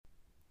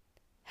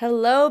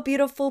Hello,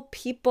 beautiful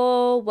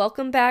people.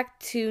 Welcome back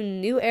to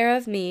New Era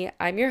of Me.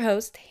 I'm your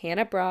host,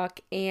 Hannah Brock,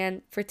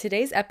 and for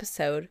today's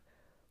episode,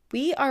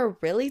 we are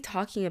really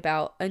talking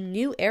about a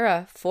new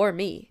era for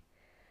me.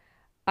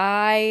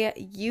 I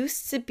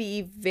used to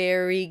be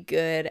very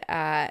good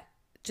at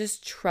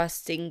just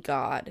trusting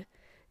God,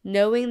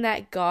 knowing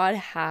that God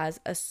has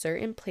a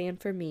certain plan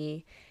for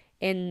me,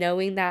 and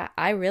knowing that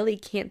I really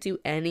can't do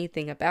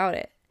anything about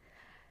it.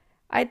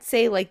 I'd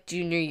say like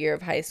junior year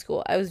of high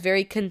school, I was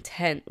very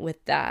content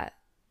with that,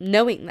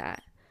 knowing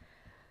that.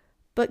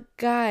 But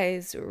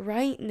guys,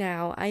 right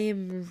now I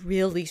am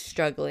really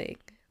struggling.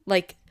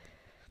 Like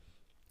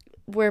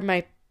where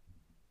my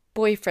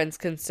boyfriend's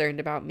concerned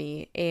about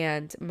me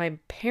and my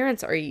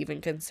parents are even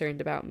concerned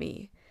about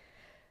me.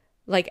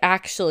 Like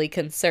actually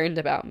concerned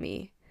about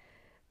me.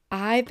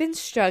 I've been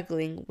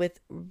struggling with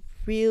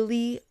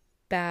really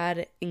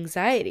bad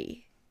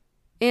anxiety.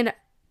 And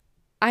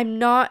I'm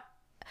not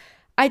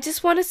I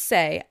just want to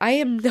say, I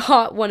am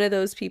not one of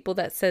those people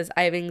that says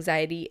I have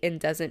anxiety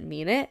and doesn't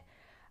mean it.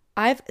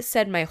 I've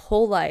said my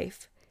whole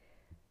life,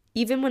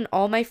 even when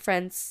all my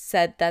friends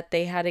said that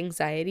they had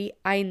anxiety,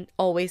 I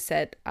always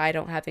said I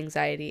don't have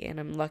anxiety and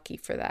I'm lucky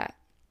for that.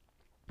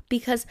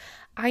 Because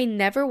I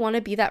never want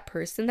to be that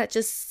person that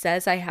just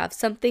says I have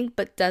something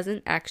but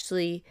doesn't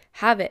actually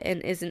have it and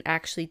isn't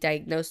actually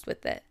diagnosed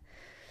with it.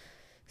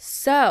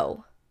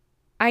 So,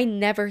 I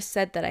never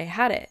said that I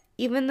had it.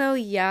 Even though,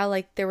 yeah,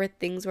 like there were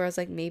things where I was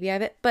like, maybe I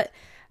have it, but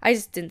I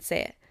just didn't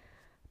say it.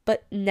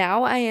 But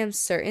now I am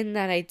certain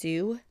that I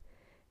do.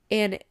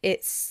 And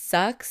it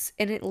sucks.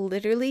 And it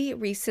literally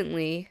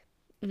recently,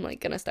 I'm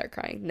like gonna start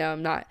crying. No,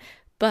 I'm not.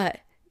 But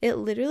it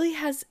literally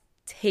has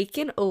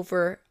taken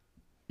over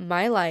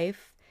my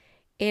life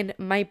and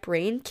my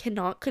brain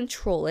cannot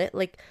control it.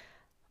 Like,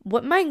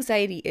 what my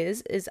anxiety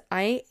is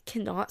I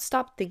cannot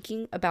stop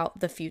thinking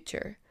about the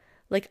future.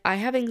 Like, I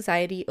have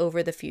anxiety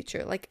over the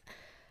future. Like,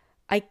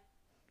 I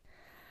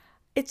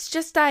it's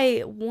just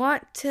I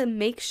want to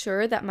make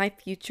sure that my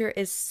future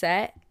is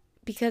set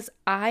because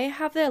I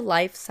have the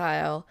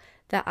lifestyle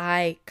that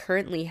I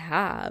currently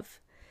have.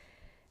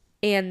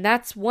 And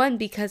that's one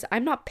because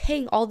I'm not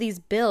paying all these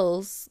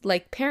bills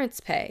like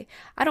parents pay.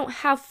 I don't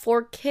have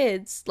four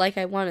kids like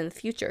I want in the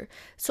future.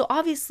 So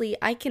obviously,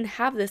 I can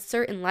have this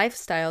certain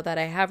lifestyle that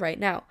I have right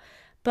now.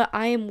 But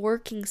I am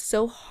working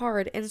so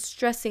hard and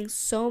stressing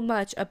so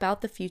much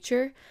about the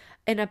future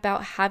and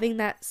about having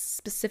that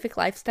specific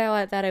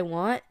lifestyle that I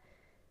want.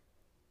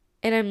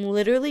 And I'm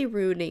literally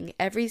ruining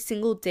every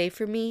single day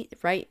for me,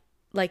 right?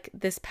 Like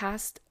this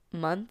past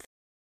month.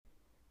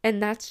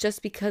 And that's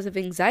just because of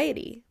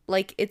anxiety.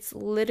 Like it's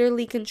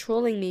literally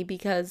controlling me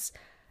because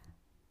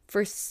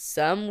for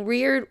some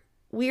weird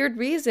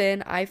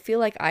reason, I feel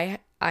like I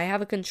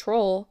have a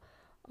control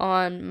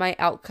on my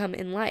outcome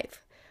in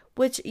life.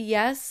 Which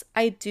yes,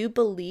 I do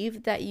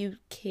believe that you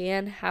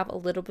can have a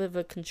little bit of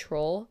a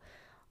control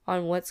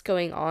on what's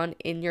going on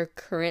in your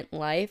current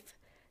life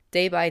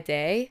day by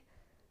day.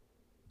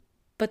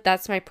 But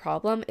that's my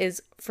problem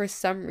is for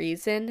some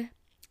reason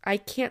I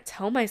can't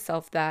tell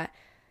myself that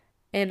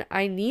and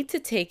I need to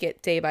take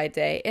it day by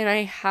day. And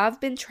I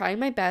have been trying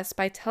my best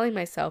by telling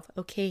myself,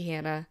 okay,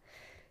 Hannah,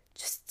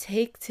 just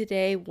take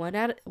today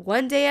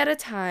one day at a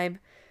time.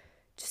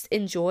 Just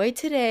enjoy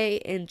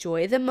today,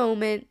 enjoy the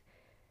moment.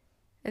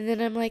 And then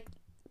I'm like,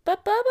 blah,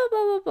 blah, blah,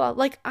 blah, blah, blah.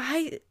 Like,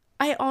 I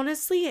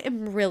honestly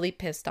am really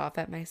pissed off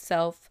at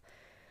myself.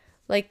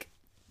 Like,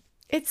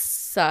 it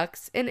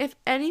sucks. And if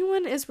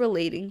anyone is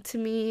relating to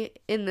me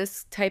in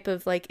this type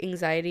of like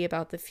anxiety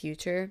about the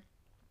future,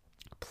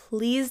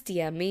 please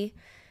DM me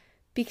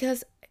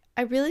because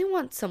I really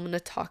want someone to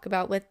talk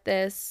about with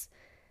this.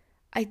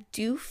 I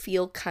do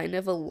feel kind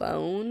of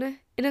alone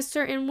in a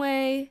certain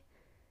way.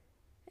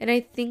 And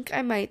I think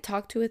I might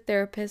talk to a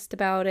therapist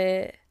about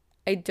it.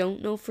 I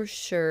don't know for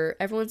sure.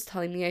 Everyone's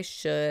telling me I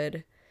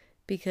should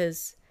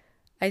because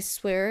I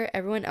swear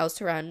everyone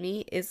else around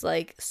me is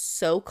like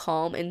so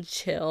calm and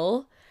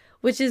chill,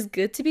 which is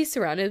good to be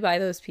surrounded by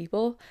those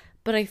people.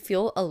 But I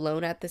feel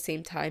alone at the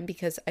same time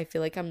because I feel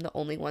like I'm the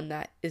only one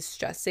that is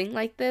stressing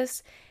like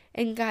this.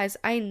 And guys,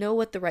 I know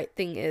what the right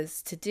thing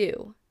is to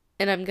do.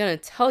 And I'm going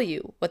to tell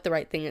you what the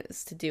right thing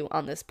is to do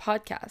on this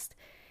podcast.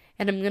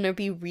 And I'm going to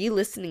be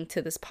re-listening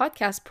to this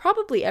podcast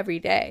probably every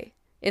day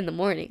in the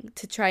morning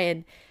to try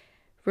and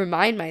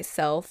remind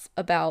myself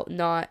about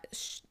not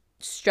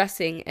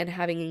stressing and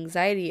having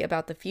anxiety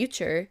about the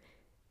future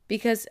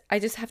because I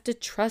just have to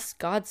trust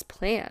God's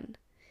plan.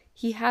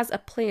 He has a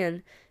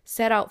plan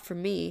set out for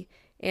me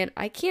and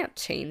I can't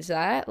change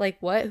that. Like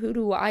what? Who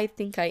do I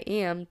think I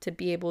am to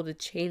be able to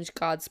change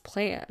God's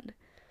plan?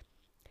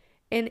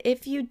 And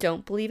if you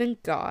don't believe in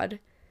God,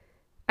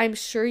 I'm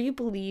sure you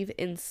believe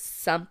in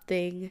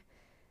something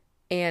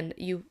and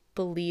you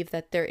believe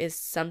that there is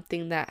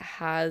something that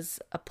has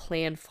a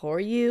plan for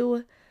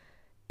you.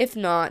 If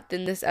not,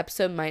 then this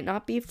episode might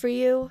not be for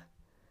you.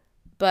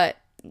 But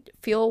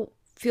feel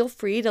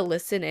free to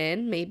listen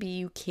in. Maybe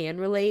you can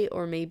relate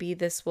or maybe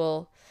this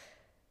will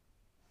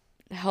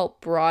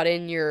help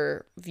broaden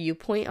your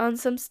viewpoint on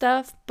some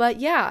stuff. But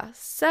yeah,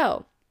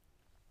 so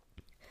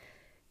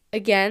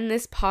Again,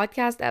 this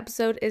podcast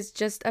episode is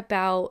just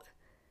about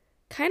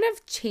kind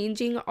of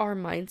changing our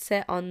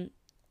mindset on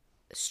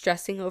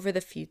stressing over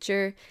the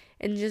future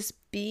and just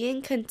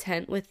being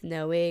content with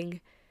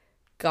knowing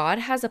God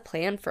has a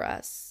plan for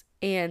us.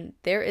 And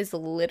there is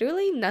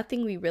literally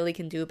nothing we really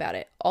can do about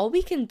it. All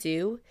we can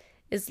do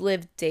is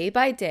live day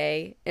by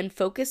day and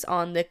focus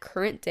on the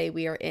current day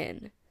we are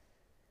in.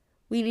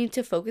 We need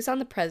to focus on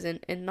the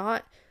present and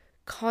not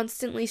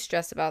constantly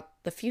stress about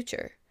the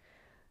future.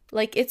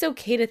 Like, it's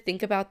okay to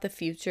think about the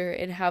future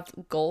and have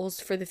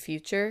goals for the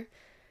future,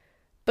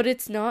 but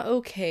it's not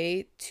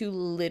okay to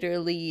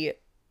literally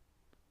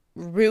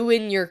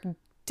ruin your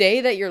day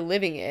that you're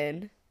living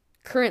in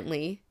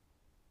currently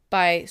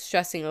by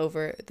stressing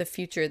over the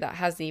future that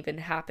hasn't even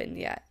happened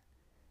yet.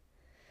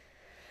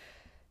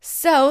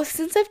 So,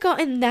 since I've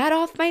gotten that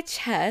off my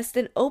chest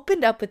and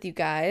opened up with you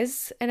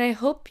guys, and I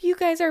hope you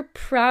guys are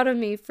proud of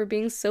me for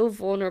being so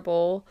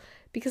vulnerable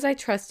because I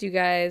trust you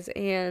guys,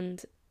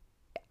 and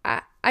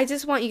I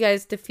just want you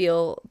guys to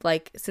feel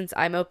like, since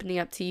I'm opening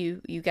up to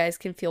you, you guys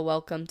can feel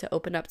welcome to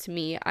open up to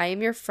me. I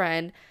am your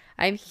friend.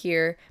 I'm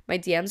here. My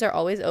DMs are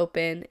always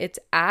open. It's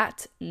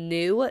at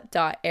new.era.pod,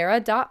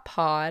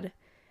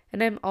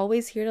 and I'm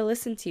always here to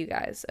listen to you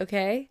guys,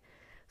 okay?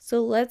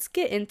 So let's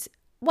get into,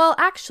 well,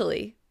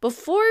 actually,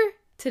 before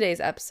today's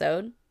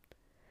episode,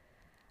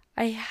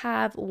 I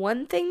have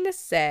one thing to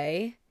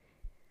say.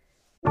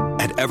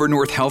 At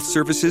Evernorth Health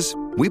Services,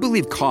 we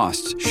believe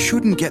costs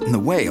shouldn't get in the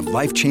way of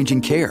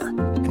life-changing care,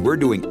 and we're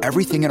doing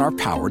everything in our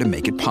power to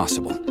make it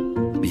possible.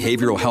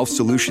 Behavioral health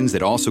solutions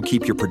that also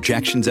keep your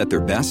projections at their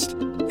best?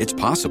 It's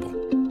possible.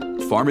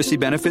 Pharmacy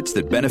benefits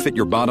that benefit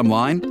your bottom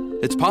line?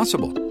 It's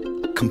possible.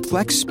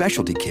 Complex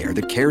specialty care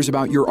that cares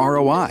about your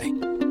ROI?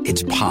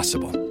 It's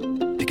possible.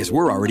 Because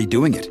we're already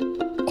doing it.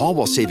 All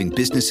while saving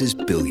businesses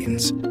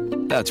billions.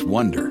 That's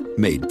Wonder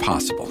made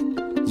possible.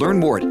 Learn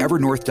more at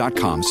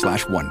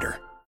evernorth.com/wonder.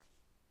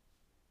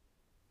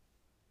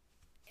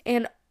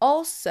 And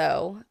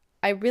also,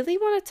 I really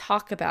want to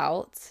talk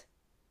about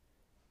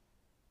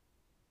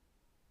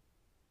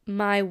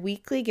my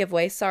weekly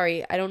giveaway.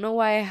 Sorry, I don't know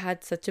why I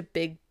had such a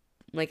big,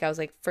 I was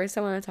like, first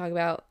I want to talk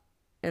about,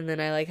 and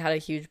then I had a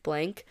huge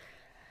blank.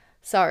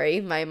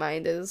 Sorry, my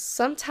mind is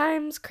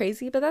sometimes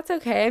crazy, but that's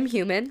okay. I'm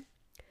human.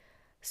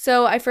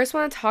 So I first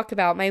want to talk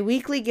about my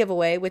weekly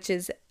giveaway, which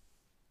is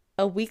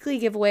a weekly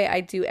giveaway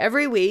I do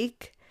every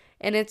week.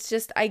 And it's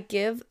just, I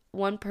give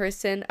one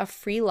person a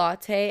free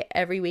latte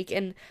every week.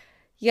 And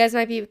you guys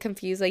might be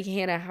confused, like,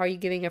 Hannah, how are you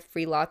giving a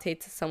free latte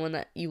to someone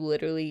that you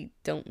literally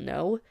don't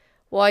know?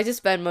 Well, I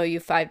just Venmo you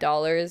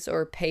 $5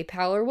 or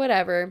PayPal or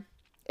whatever.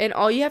 And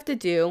all you have to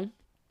do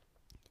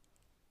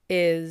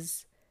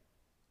is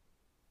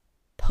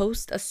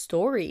post a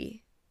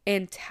story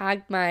and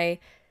tag my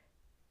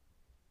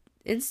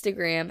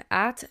Instagram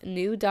at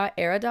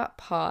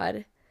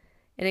new.era.pod.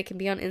 And it can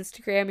be on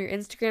Instagram, your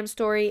Instagram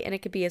story, and it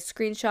could be a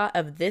screenshot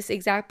of this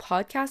exact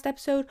podcast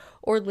episode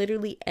or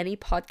literally any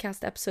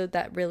podcast episode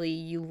that really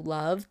you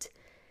loved.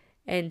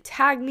 And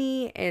tag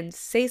me and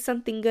say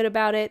something good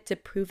about it to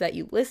prove that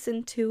you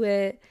listened to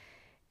it.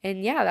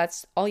 And yeah,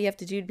 that's all you have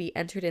to do to be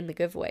entered in the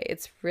giveaway.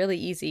 It's really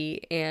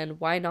easy, and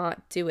why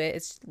not do it?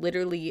 It's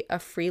literally a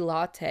free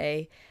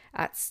latte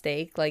at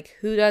stake. Like,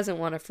 who doesn't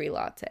want a free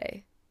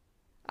latte?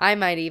 I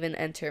might even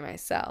enter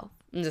myself.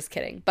 I'm just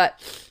kidding.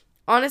 But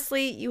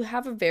honestly, you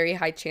have a very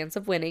high chance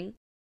of winning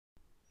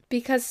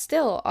because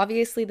still,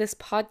 obviously, this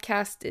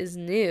podcast is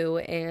new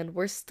and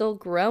we're still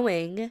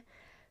growing.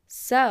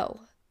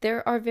 So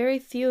there are very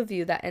few of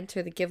you that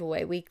enter the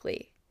giveaway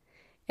weekly.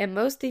 And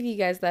most of you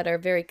guys that are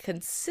very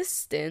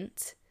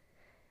consistent,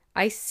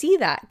 I see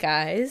that,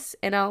 guys,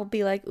 and I'll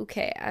be like,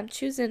 okay, I'm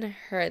choosing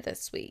her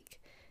this week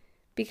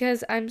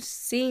because I'm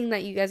seeing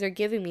that you guys are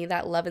giving me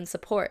that love and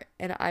support,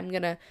 and I'm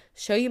going to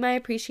show you my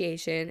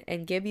appreciation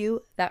and give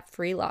you that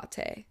free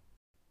latte.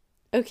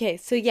 Okay,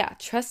 so yeah,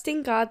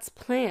 trusting God's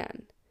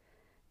plan.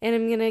 And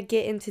I'm going to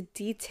get into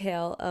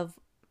detail of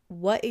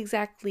what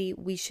exactly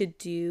we should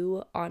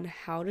do on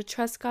how to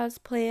trust God's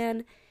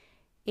plan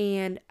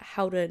and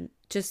how to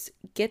just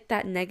get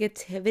that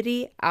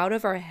negativity out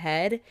of our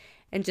head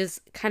and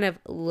just kind of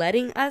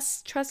letting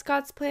us trust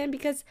God's plan,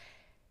 because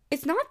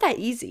it's not that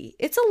easy.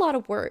 It's a lot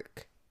of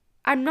work.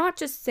 I'm not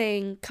just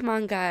saying, come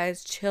on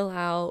guys, chill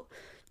out,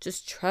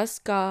 just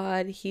trust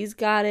God. He's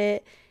got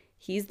it.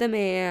 He's the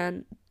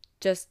man.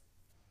 Just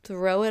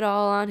throw it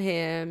all on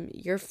him.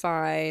 You're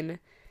fine.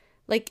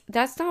 Like,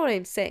 that's not what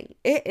I'm saying.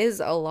 It is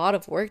a lot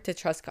of work to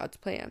trust God's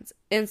plans.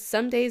 And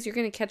some days you're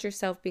going to catch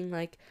yourself being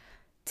like,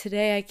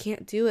 today I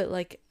can't do it.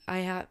 Like,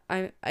 I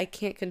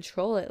can't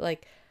control it.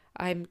 Like,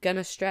 I'm going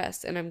to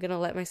stress and I'm going to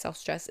let myself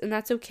stress. And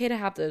that's okay to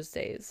have those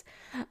days.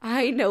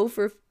 I know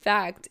for a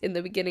fact in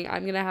the beginning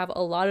I'm going to have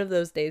a lot of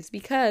those days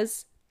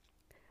because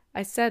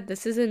I said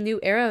this is a new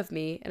era of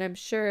me. And I'm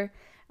sure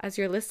as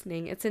you're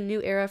listening, it's a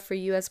new era for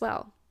you as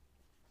well.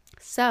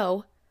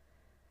 So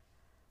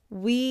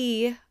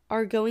we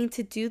are going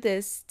to do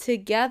this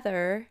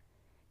together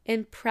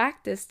and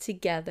practice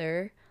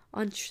together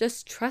on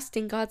just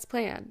trusting God's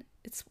plan.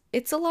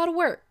 It's a lot of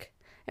work.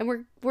 and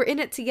we're in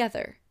it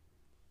together.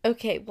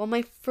 Okay, well,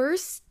 my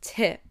first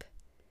tip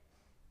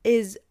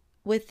is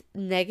with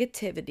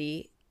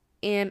negativity,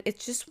 and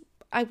it's just,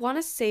 I want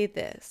to say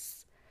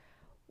this.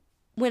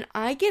 When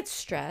I get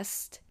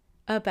stressed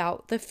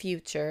about the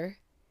future,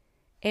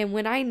 and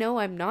when I know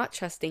I'm not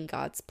trusting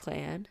God's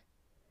plan,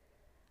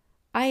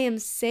 I am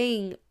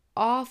saying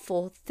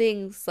awful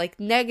things, like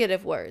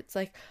negative words,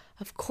 like,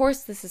 of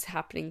course this is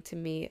happening to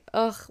me.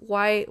 Ugh,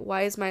 why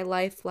is my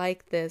life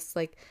like this?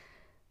 Like,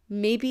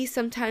 maybe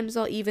sometimes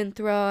I'll even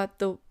throw out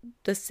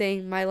the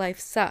saying, my life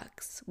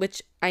sucks,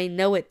 which I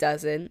know it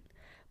doesn't,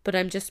 but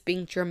I'm just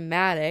being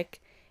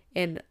dramatic,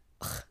 and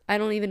I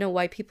don't even know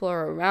why people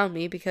are around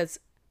me, because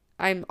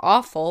I'm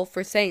awful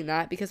for saying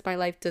that, because my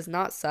life does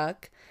not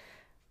suck.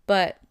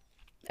 But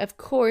of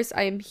course,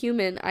 I am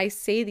human. I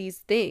say these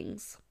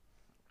things.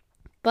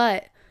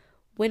 But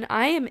when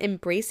I am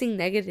embracing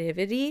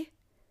negativity,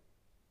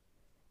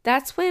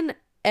 that's when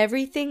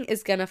everything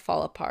is going to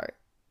fall apart,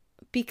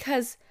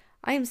 because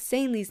I am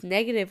saying these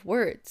negative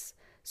words.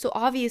 So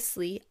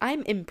obviously,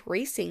 I'm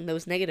embracing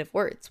those negative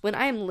words. When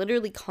I am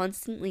literally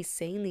constantly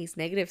saying these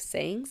negative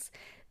sayings,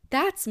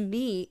 that's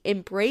me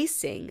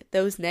embracing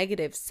those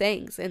negative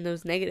sayings and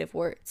those negative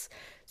words.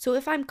 So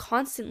if I'm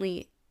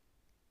constantly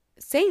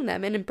saying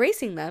them and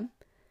embracing them,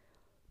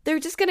 they're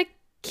just going to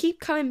keep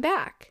coming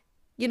back.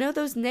 You know,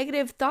 those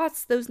negative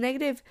thoughts, those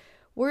negative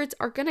words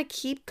are going to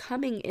keep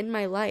coming in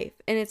my life,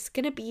 and it's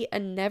going to be a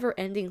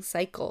never-ending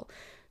cycle.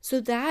 So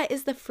that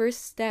is the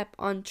first step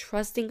on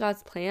trusting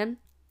God's plan,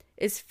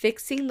 is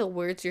fixing the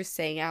words you're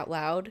saying out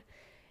loud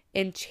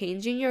and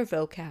changing your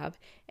vocab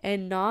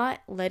and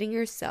not letting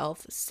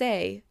yourself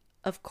say,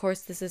 of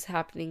course this is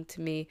happening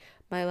to me.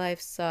 My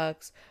life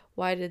sucks.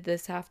 Why did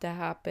this have to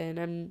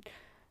happen?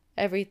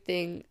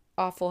 Everything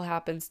awful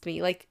happens to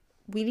me. Like,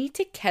 we need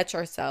to catch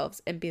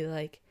ourselves and be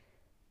like,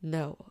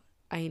 no,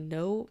 I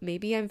know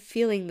maybe I'm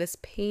feeling this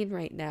pain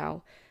right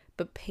now,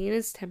 but pain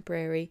is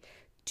temporary.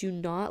 Do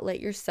not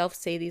let yourself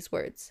say these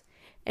words.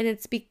 And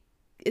it's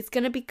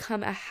going to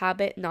become a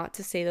habit not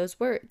to say those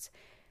words.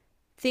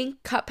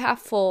 Think cup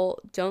half full,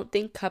 don't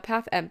think cup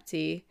half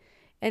empty.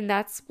 And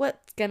that's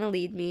what's going to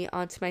lead me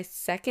on to my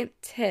second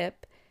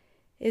tip,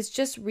 is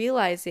just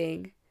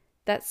realizing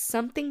that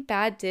something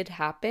bad did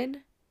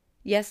happen.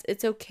 Yes,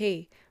 it's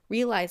okay.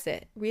 Realize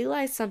it.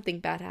 Realize something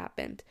bad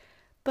happened.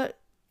 But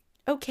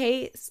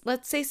okay,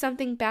 let's say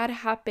something bad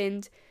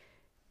happened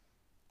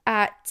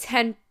at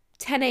 10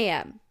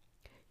 a.m.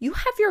 You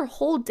have your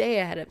whole day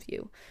ahead of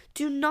you.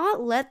 Do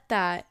not let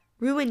that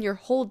ruin your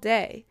whole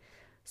day.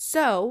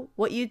 So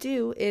what you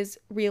do is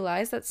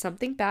realize that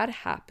something bad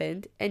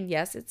happened, and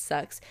yes, it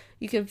sucks.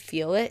 You can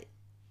feel it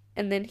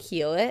and then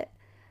heal it,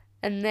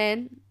 and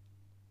then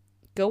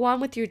go on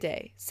with your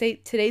day. Say,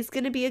 today's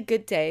going to be a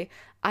good day.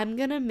 I'm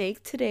going to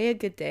make today a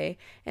good day,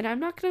 and I'm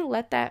not going to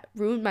let that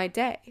ruin my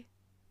day.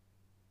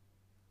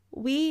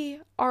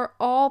 We are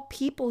all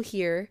people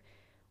here.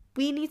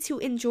 We need to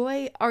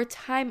enjoy our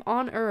time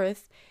on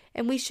earth,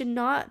 and we should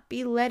not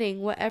be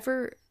letting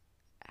whatever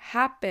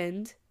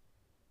happened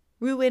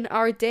ruin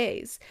our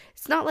days.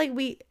 It's not like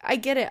I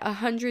get it,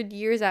 100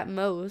 years at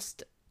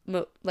most,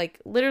 like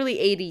literally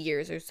 80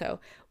 years or so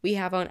we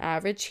have on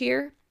average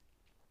here.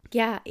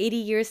 Yeah, 80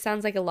 years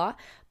sounds like a lot,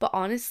 but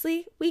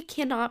honestly, we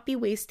cannot be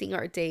wasting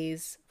our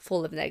days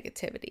full of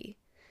negativity.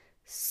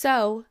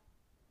 So,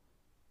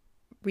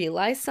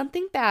 realize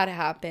something bad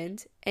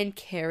happened and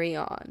carry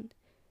on.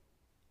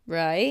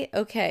 Right?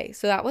 Okay,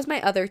 so that was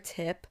my other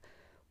tip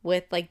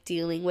with like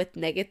dealing with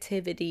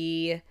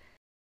negativity.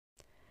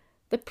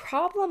 The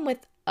problem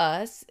with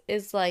us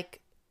is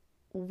like,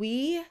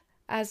 we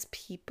as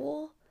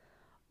people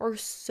are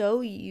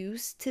so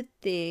used to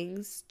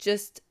things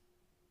just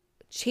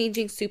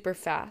changing super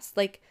fast.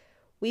 Like,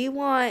 we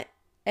want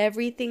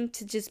everything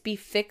to just be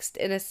fixed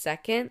in a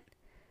second.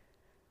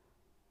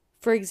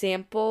 For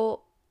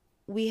example,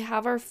 we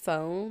have our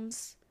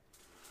phones.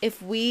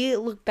 If we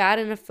look bad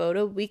in a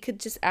photo, we could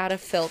just add a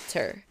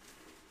filter.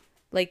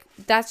 Like,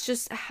 that's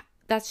just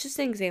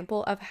an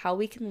example of how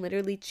we can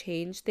literally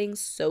change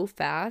things so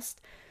fast.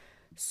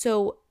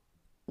 So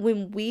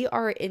when we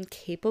are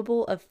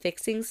incapable of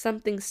fixing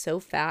something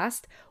so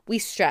fast, we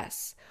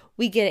stress,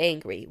 we get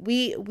angry,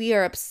 we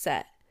are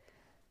upset.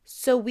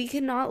 So we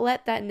cannot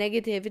let that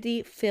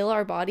negativity fill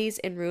our bodies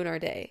and ruin our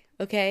day,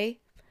 okay?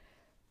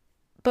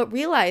 But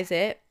realize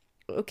it.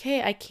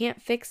 Okay, I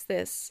can't fix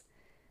this.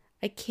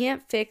 I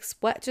can't fix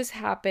what just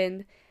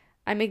happened.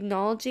 I'm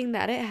acknowledging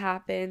that it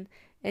happened,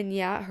 and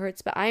yeah, it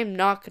hurts, but I am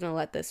not going to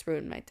let this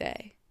ruin my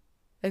day.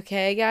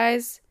 Okay,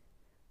 guys?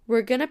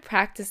 We're going to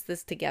practice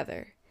this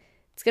together.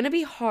 It's going to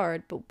be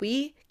hard, but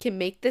we can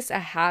make this a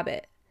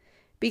habit,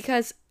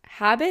 because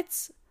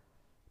habits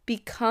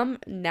become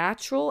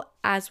natural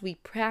as we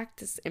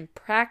practice and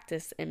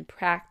practice and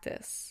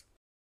practice.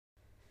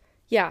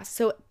 Yeah,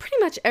 so pretty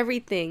much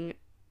everything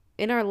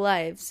in our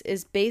lives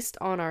is based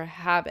on our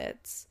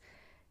habits.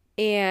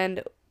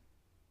 And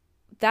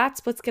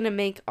that's what's going to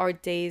make our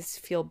days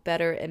feel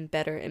better and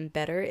better and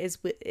better, is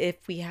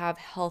if we have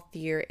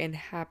healthier and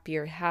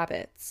happier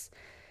habits.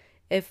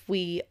 if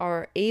we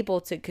are able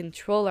to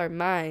control our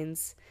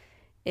minds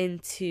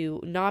into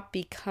not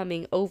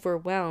becoming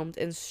overwhelmed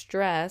and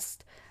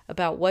stressed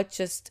about what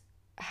just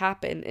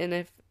happened, and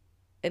if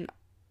an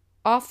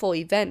awful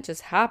event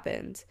just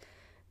happened,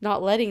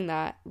 not letting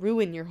that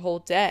ruin your whole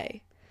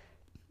day.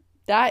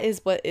 That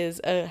is what is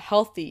a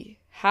healthy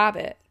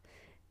habit.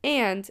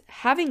 And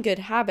having good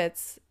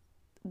habits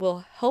will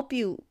help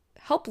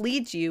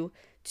lead you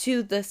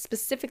to the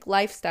specific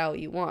lifestyle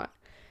you want.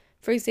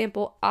 For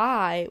example,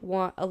 I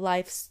want a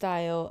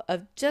lifestyle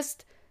of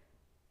just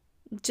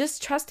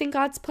trusting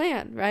God's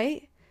plan,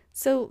 right?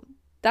 So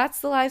that's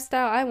the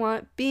lifestyle I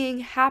want, being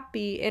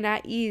happy and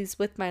at ease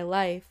with my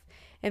life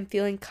and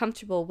feeling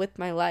comfortable with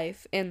my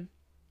life. And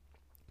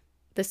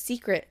the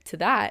secret to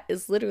that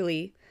is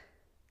literally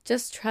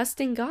just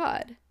trusting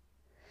God.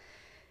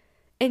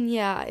 And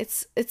yeah,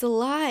 it's a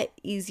lot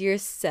easier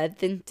said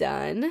than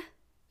done.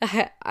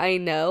 I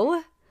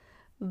know,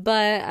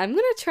 but I'm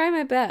going to try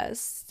my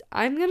best.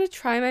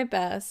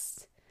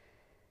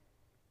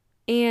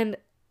 And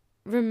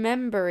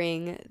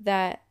remembering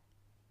that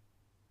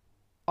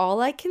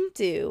all I can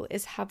do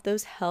is have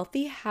those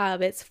healthy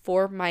habits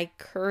for my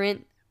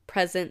current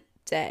present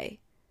day.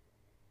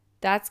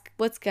 That's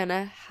what's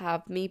gonna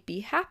have me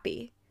be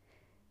happy,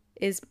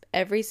 is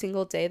every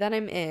single day that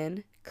I'm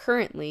in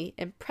currently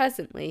and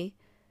presently,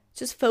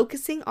 just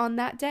focusing on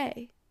that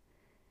day.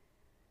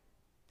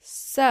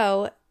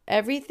 So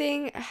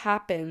everything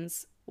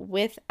happens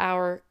with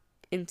our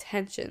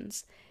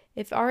intentions.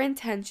 If our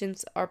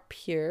intentions are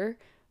pure,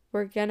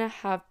 we're gonna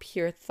have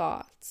pure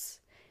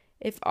thoughts.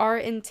 If our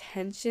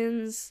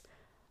intentions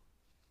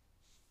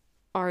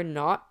are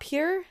not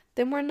pure,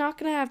 then we're not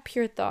gonna have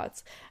pure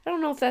thoughts. I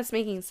don't know if that's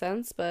making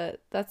sense,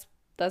 but that's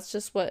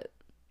just what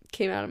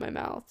came out of my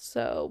mouth.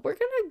 So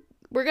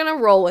we're gonna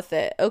roll with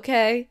it,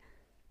 okay?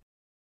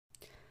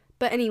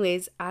 But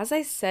anyways, as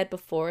I said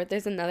before,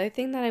 there's another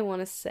thing that I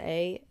want to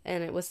say,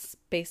 and it was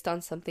based on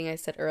something I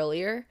said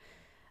earlier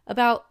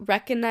about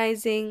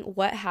recognizing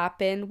what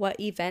happened, what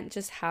event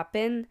just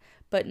happened,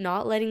 but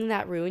not letting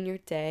that ruin your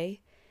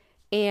day.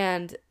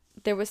 And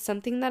there was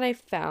something that I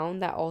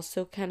found that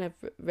also kind of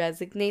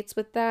resonates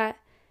with that.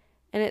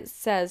 And it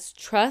says,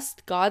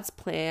 trust God's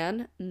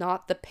plan,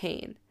 not the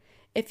pain.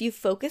 If you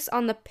focus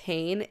on the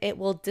pain, it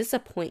will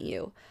disappoint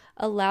you.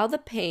 Allow the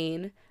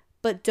pain,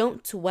 but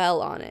don't dwell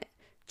on it.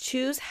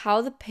 Choose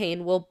how the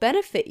pain will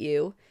benefit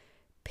you.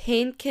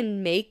 Pain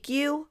can make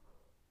you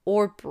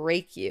or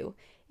break you.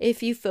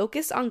 If you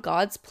focus on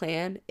God's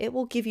plan, it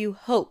will give you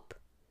hope.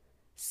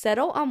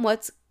 Settle on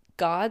what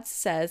God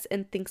says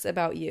and thinks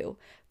about you,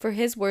 for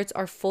his words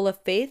are full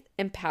of faith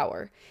and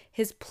power.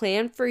 His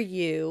plan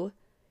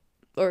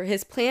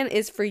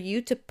is for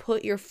you to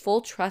put your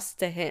full trust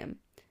to him.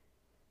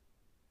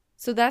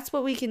 So that's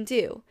what we can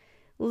do.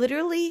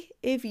 Literally,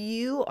 if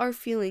you are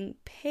feeling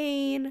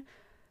pain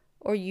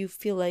or you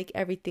feel like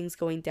everything's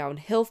going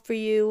downhill for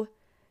you,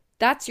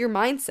 that's your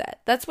mindset.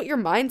 That's what your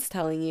mind's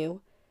telling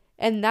you.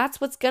 And that's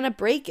what's going to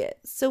break it.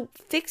 So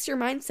fix your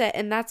mindset,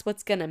 and that's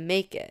what's going to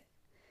make it.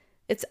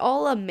 It's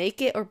all a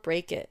make it or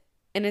break it.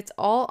 And it's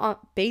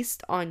all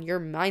based on your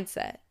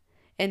mindset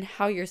and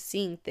how you're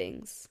seeing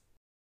things.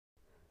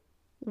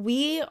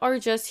 We are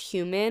just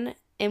human,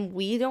 and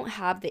we don't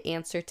have the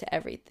answer to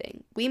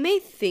everything. We may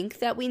think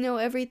that we know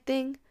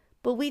everything,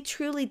 but we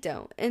truly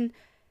don't. And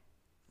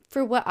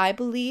for what I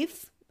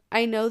believe,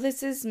 I know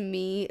this is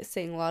me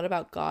saying a lot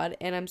about God,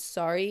 and I'm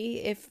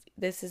sorry if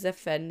this is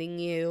offending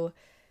you.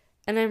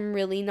 And I'm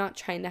really not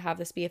trying to have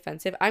this be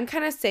offensive. I'm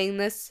kind of saying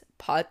this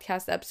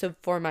podcast episode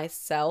for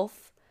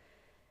myself.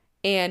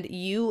 And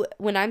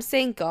when I'm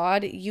saying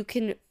God, you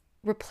can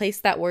replace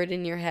that word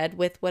in your head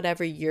with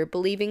whatever you're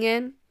believing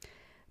in.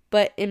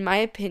 But in my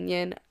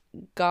opinion,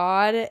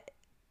 God,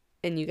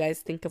 and you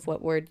guys think of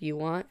what word you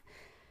want,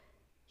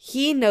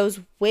 he knows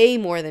way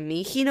more than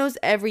me. He knows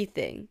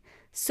everything.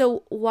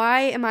 So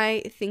why am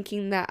I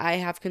thinking that I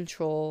have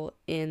control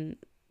in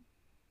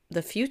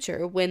the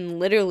future when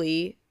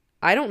literally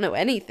I don't know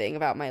anything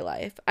about my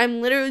life?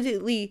 I'm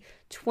literally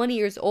 20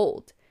 years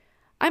old.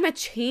 I'm a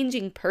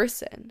changing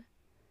person.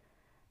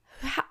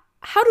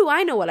 How do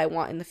I know what I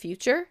want in the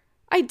future?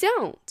 I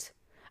don't.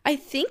 I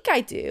think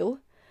I do,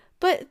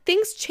 but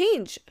things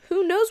change.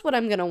 Who knows what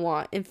I'm going to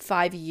want in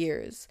 5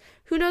 years?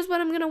 Who knows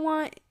what I'm going to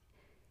want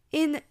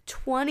in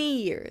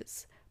 20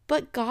 years?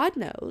 But God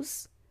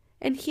knows,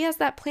 and he has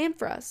that plan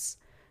for us.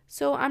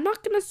 So I'm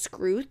not going to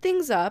screw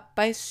things up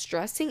by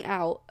stressing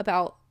out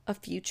about a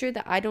future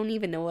that I don't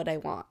even know what I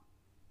want.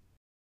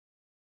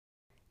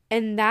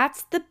 And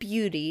that's the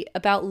beauty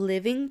about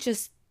living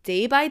just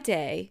day by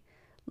day.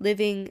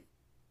 Living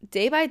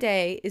day by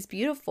day is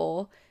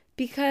beautiful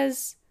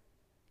because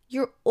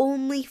you're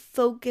only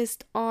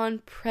focused on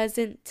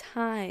present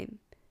time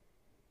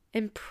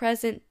and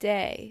present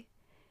day.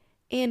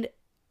 And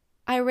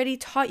I already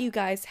taught you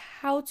guys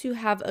how to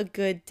have a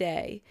good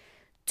day.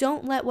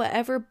 Don't let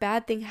whatever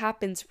bad thing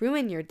happens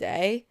ruin your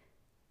day.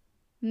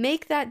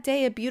 Make that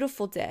day a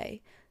beautiful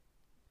day.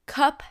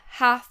 Cup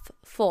half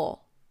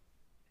full.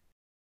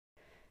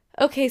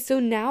 Okay, so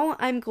now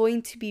I'm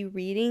going to be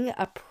reading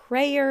a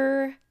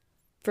prayer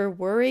for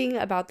worrying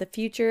about the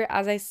future.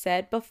 As I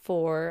said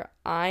before,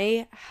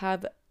 I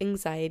have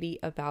anxiety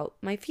about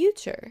my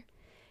future,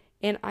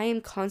 and I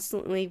am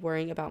constantly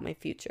worrying about my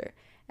future.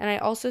 And I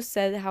also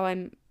said how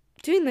I'm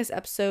doing this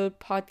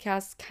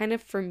podcast kind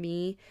of for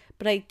me,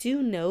 but I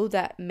do know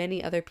that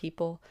many other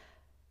people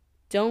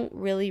don't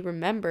really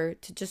remember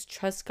to just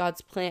trust God's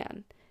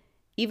plan.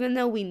 Even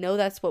though we know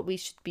that's what we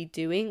should be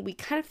doing, we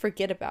kind of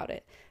forget about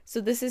it.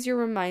 So this is your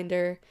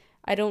reminder.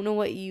 I don't know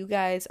what you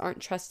guys aren't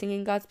trusting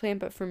in God's plan,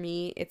 but for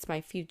me, it's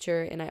my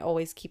future, and I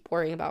always keep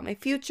worrying about my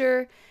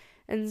future.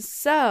 And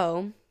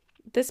so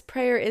this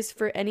prayer is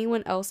for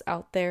anyone else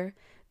out there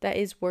that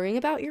is worrying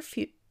about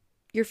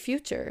your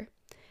future.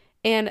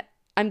 And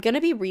I'm going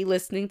to be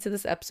re-listening to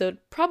this episode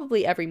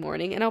probably every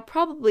morning, and I'll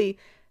probably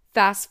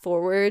fast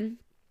forward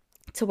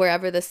to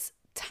wherever this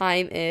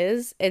time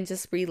is and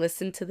just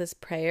re-listen to this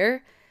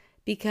prayer,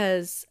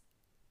 because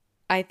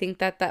I think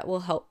that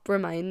will help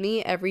remind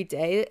me every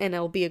day, and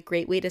it'll be a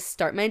great way to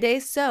start my day.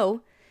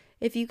 So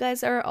if you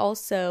guys are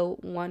also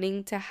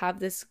wanting to have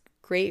this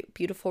great,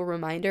 beautiful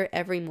reminder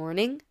every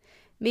morning,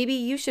 maybe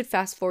you should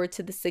fast forward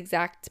to this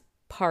exact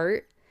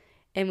part,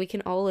 and we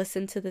can all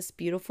listen to this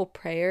beautiful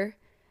prayer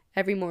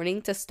every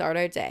morning to start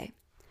our day.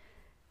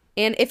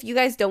 And if you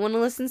guys don't want to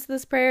listen to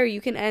this prayer,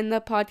 you can end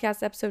the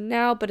podcast episode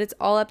now, but it's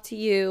all up to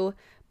you.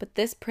 But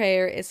this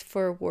prayer is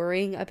for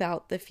worrying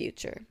about the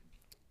future.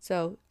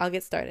 So I'll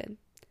get started.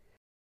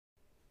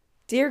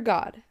 Dear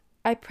God,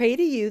 I pray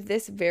to you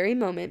this very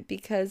moment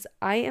because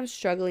I am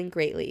struggling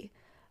greatly.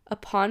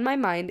 Upon my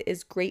mind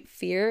is great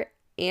fear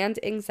and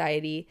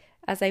anxiety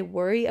as I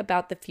worry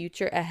about the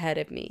future ahead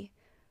of me.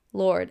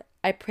 Lord,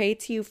 I pray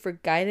to you for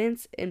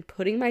guidance in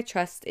putting my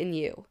trust in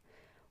you.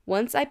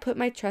 Once I put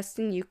my trust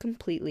in you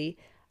completely,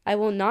 I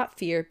will not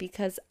fear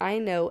because I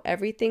know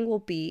everything will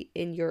be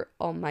in your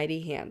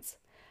almighty hands.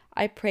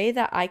 I pray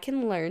that I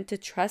can learn to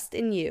trust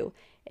in you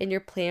and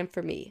your plan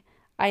for me.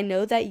 I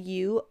know that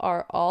you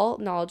are all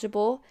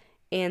knowledgeable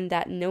and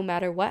that no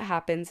matter what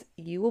happens,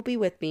 you will be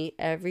with me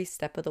every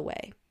step of the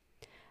way.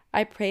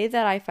 I pray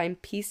that I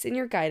find peace in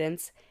your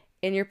guidance,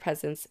 in your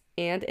presence,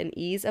 and an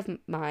ease of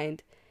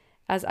mind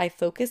as I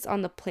focus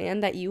on the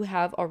plan that you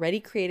have already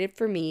created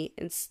for me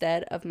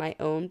instead of my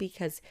own,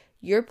 because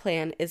your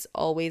plan is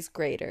always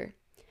greater.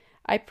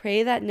 I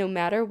pray that no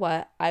matter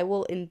what I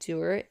will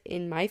endure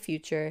in my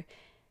future,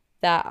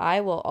 that I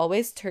will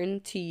always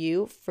turn to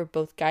you for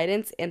both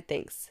guidance and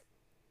thanks.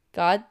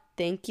 God,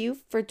 thank you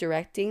for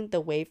directing the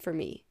way for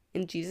me.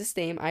 In Jesus'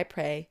 name I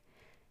pray.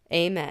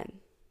 Amen.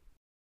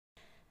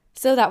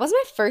 So that was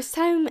my first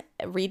time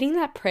reading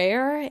that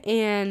prayer,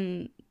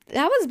 and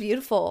that was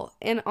beautiful.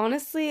 And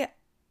honestly,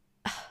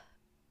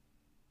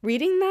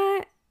 reading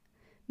that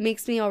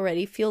makes me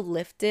already feel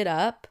lifted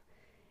up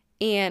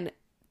and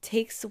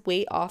takes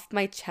weight off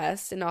my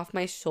chest and off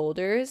my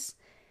shoulders.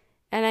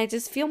 And I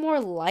just feel more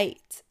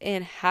light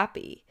and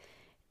happy.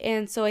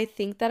 And so I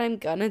think that I'm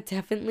gonna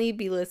definitely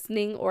be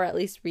listening or at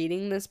least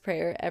reading this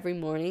prayer every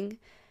morning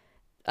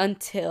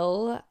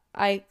until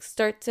I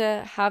start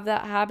to have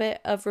that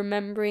habit of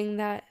remembering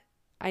that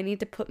I need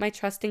to put my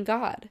trust in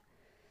God.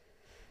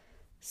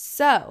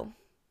 So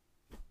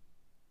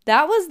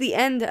that was the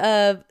end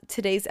of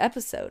today's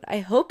episode. I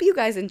hope you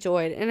guys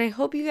enjoyed, and I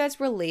hope you guys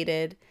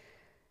related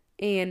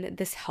and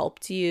this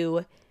helped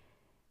you.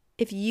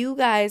 If you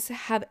guys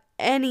have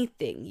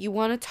anything you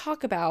want to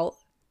talk about,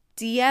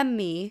 DM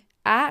me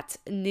at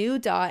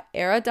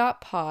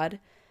new.era.pod.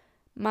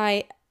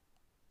 My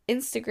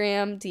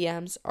Instagram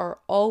DMs are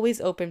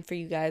always open for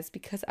you guys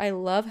because I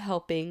love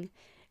helping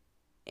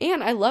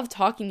and I love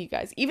talking to you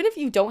guys. Even if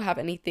you don't have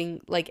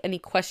anything, like any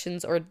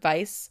questions or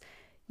advice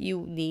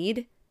you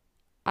need,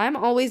 I'm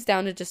always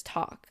down to just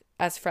talk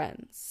as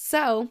friends.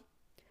 So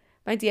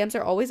my DMs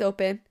are always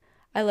open.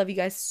 I love you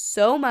guys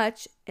so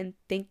much, and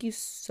thank you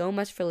so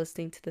much for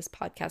listening to this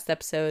podcast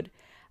episode.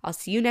 I'll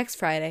see you next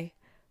Friday.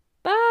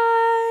 Bye!